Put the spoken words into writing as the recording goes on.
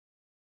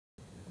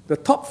The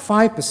top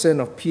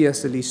 5% of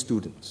PSLE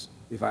students,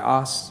 if I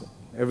ask,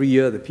 every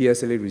year the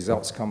PSLE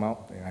results come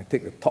out, and I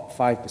take the top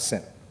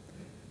 5%,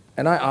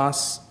 and I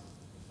ask,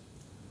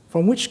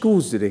 from which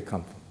schools do they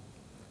come from?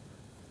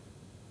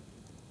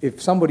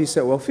 If somebody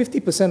said, well,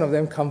 50% of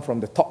them come from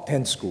the top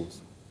 10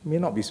 schools, it may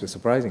not be so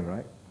surprising,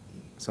 right?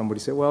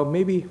 Somebody said, well,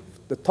 maybe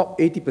the top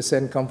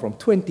 80% come from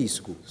 20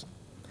 schools.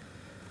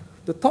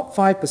 The top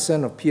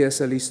 5% of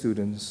PSLE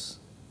students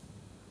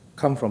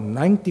come from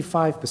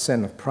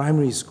 95% of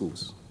primary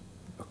schools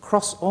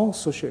across all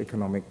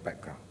socio-economic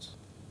backgrounds.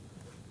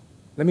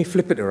 Let me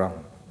flip it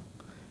around.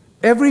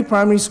 Every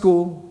primary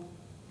school,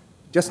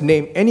 just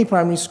name any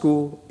primary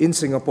school in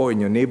Singapore in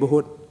your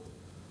neighborhood,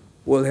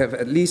 will have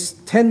at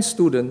least 10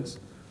 students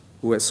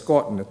who have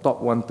scored in the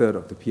top 1/3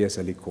 of the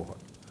PSLE cohort.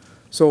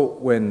 So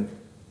when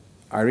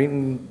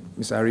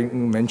Ms. Irene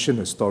Ng mentioned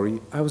her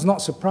story, I was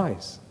not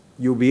surprised.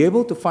 You'll be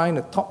able to find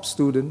a top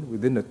student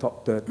within the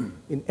top third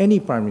in any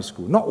primary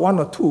school, not 1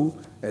 or 2,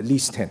 at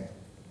least 10.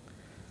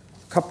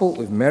 Coupled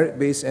with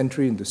merit-based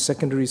entry into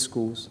secondary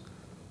schools,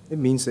 it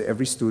means that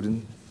every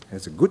student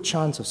has a good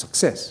chance of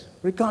success,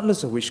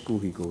 regardless of which school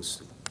he goes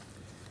to.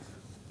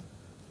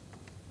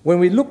 When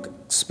we look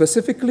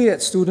specifically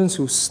at students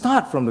who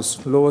start from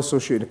the lower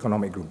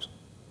socio-economic groups,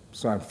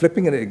 so I'm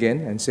flipping it again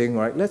and saying,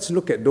 all right, let's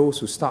look at those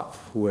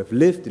who have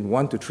lived in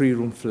 1 to 3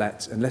 room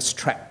flats, and let's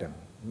track them.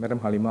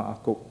 Madam Halimah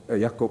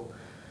Yaakob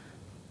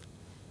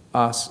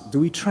asked,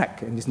 do we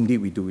track? And indeed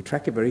we do. We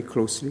track it very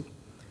closely.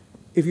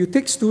 If you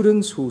take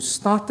students who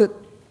started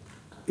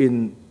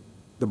in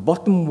the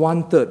bottom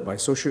 1/3 by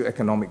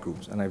socio-economic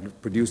groups, and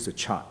I've produced a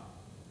chart.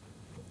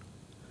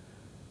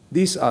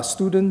 These are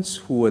students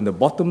who are in the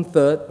bottom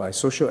 1/3 by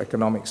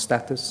socio-economic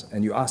status,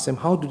 and you ask them,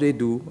 how do they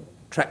do?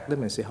 Track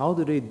them and say, how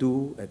do they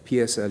do at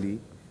PSLE?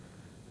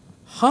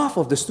 Half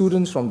of the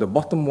students from the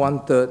bottom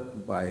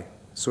 1/3 by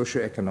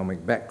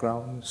socio-economic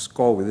background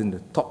score within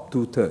the top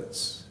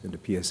 2/3 in the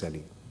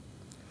PSLE.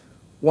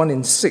 1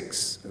 in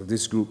 6 of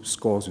this group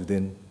scores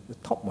within the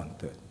top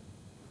 1/3.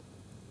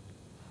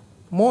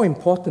 More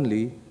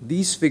importantly,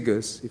 these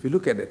figures, if you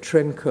look at the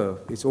trend curve,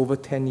 it's over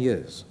 10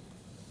 years.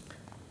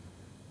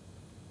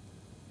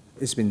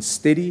 It's been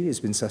steady,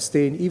 it's been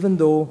sustained, even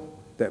though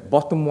that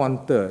bottom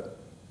 1/3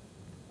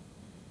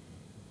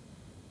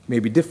 may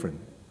be different.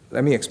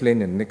 Let me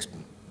explain in the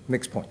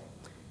next point.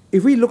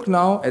 If we look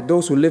now at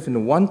those who live in the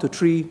 1 to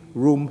 3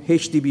 room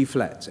HDB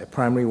flats at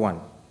primary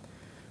 1,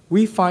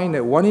 we find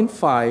that 1 in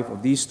 5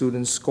 of these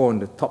students score in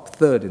the top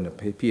 1/3 in the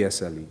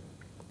PSLE.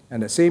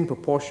 And the same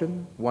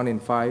proportion, 1 in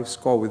 5,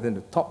 score within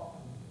the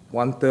top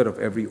 1/3 of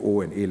every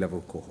O and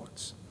A-level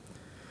cohorts.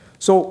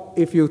 So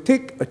if you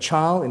take a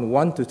child in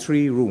 1 to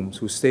 3 rooms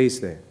who stays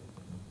there,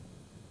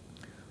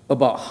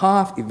 about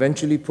half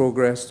eventually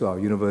progress to our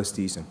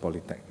universities and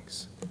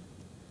polytechnics.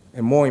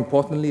 And more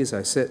importantly, as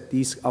I said,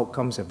 these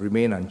outcomes have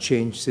remained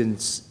unchanged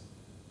since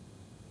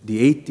the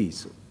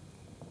 80s.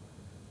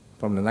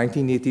 From the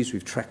 1980s,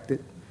 we've tracked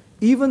it,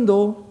 even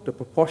though the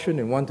proportion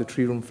in 1 to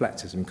 3 room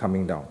flats has been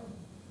coming down.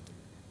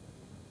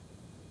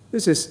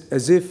 This is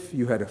as if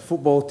you had a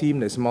football team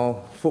that's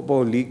more,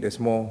 football league that's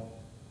more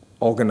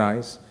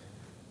organized.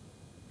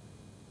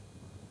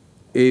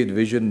 A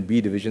division,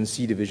 B division,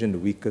 C division, the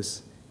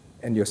weakest.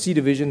 And your C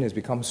division has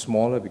become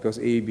smaller because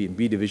A, B, and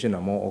B division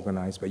are more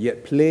organized, but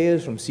yet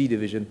players from C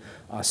division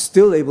are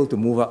still able to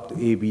move up to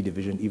A, B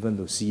division, even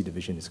though C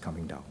division is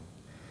coming down.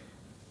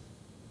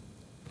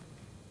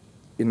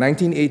 In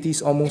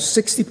 1980s, almost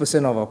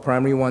 60% of our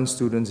primary 1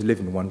 students live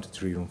in 1 to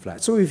 3 room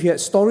flats. So if you had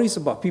stories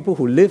about people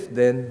who lived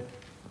then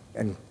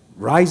and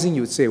rising,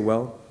 you would say,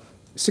 well,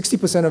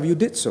 60% of you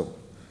did so.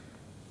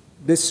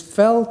 This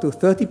fell to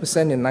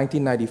 30% in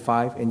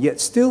 1995, and yet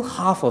still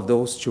half of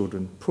those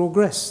children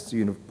progressed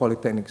to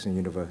polytechnics and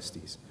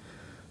universities.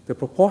 The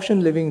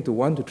proportion living to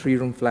 1 to 3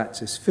 room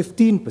flats is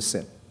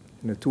 15%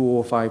 in the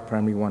 2005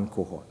 primary 1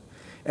 cohort,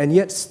 and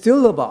yet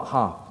still about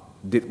half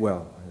did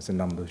well, as the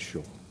numbers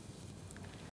show.